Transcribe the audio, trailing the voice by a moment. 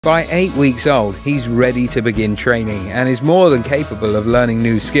By 8 weeks old, he's ready to begin training and is more than capable of learning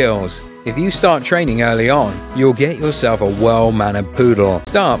new skills. If you start training early on, you'll get yourself a well-mannered poodle.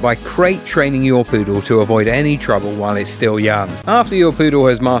 Start by crate training your poodle to avoid any trouble while it's still young. After your poodle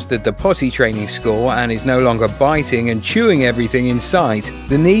has mastered the potty training score and is no longer biting and chewing everything in sight,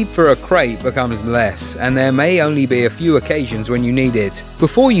 the need for a crate becomes less, and there may only be a few occasions when you need it.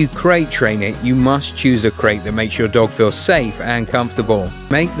 Before you crate train it, you must choose a crate that makes your dog feel safe and comfortable.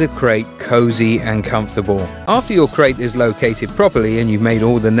 Make the crate cozy and comfortable. After your crate is located properly and you've made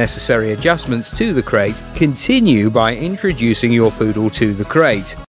all the necessary adjustments to the crate, continue by introducing your poodle to the crate.